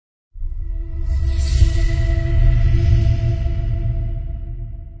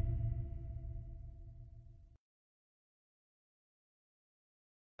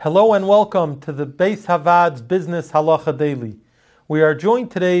Hello and welcome to the Beis Havad's Business Halacha Daily. We are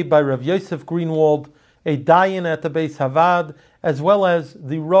joined today by Rav Yosef Greenwald, a dayan at the Beis Havad, as well as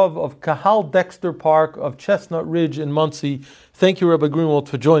the Rav of Kahal Dexter Park of Chestnut Ridge in Monsey. Thank you, Rabbi Greenwald,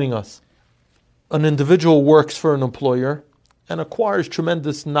 for joining us. An individual works for an employer and acquires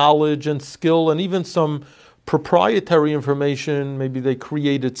tremendous knowledge and skill and even some proprietary information. Maybe they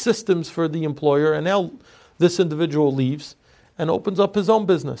created systems for the employer, and now this individual leaves and opens up his own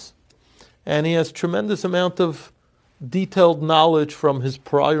business. And he has tremendous amount of detailed knowledge from his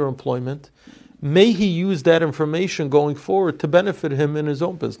prior employment. May he use that information going forward to benefit him in his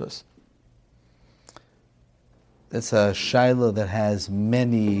own business? It's a shaila that has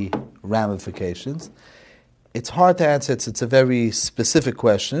many ramifications. It's hard to answer. It's a very specific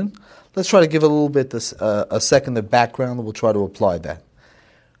question. Let's try to give a little bit a second of background, and we'll try to apply that.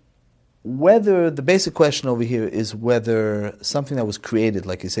 Whether the basic question over here is whether something that was created,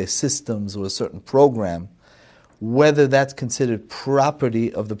 like you say, systems or a certain program, whether that's considered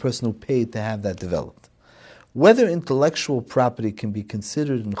property of the person who paid to have that developed. Whether intellectual property can be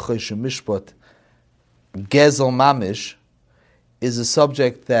considered in Choshen Mishpat Gezel Mamish is a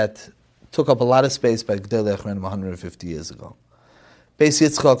subject that took up a lot of space by Gdei Achronim 150 years ago. Beis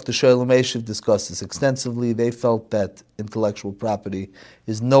Yitzchak, the Sholem Eshev, discussed this extensively. They felt that intellectual property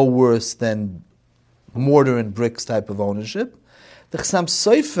is no worse than mortar and bricks type of ownership. The Chassam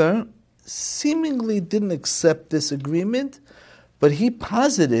Sofer seemingly didn't accept this agreement, but he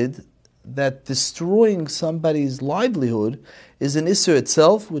posited that destroying somebody's livelihood is an Isser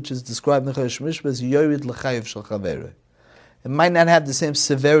itself, which is described in the Choshen Mishpat as Yorid L'chayiv Shel Chaverei. It might not have the same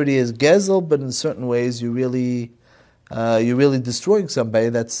severity as Gezel, but in certain ways you're really destroying somebody.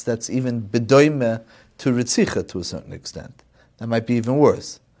 That's even bedoime to Ritzicha to a certain extent. That might be even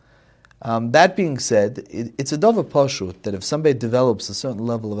worse. That being said, it's a davar pashut that if somebody develops a certain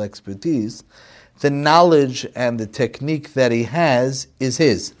level of expertise, the knowledge and the technique that he has is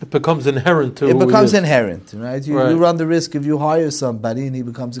his. It becomes inherent to it who becomes he is. Inherent, right? You run the risk if you hire somebody and he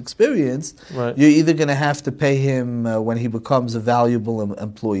becomes experienced, right. You're either going to have to pay him when he becomes a valuable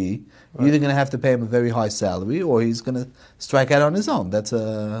employee. You're either going to have to pay him a very high salary, or he's going to strike out on his own. That's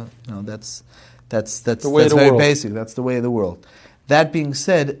very basic. That's the way of the world. That being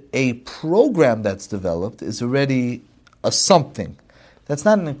said, a program that's developed is already a something. That's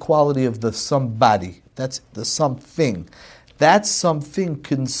not an equality of the somebody. That's the something. That something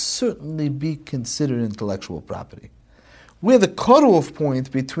can certainly be considered intellectual property. Where the cutoff point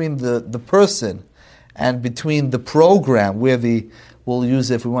between the person and between the program, we'll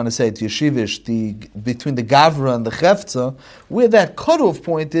use it if we want to say it yeshivish, between the gavra and the chefza, where that cutoff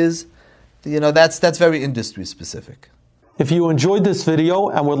point is, that's very industry specific. If you enjoyed this video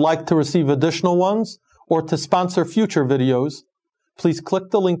and would like to receive additional ones or to sponsor future videos, please click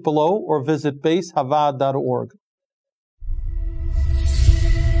the link below or visit beishavad.org.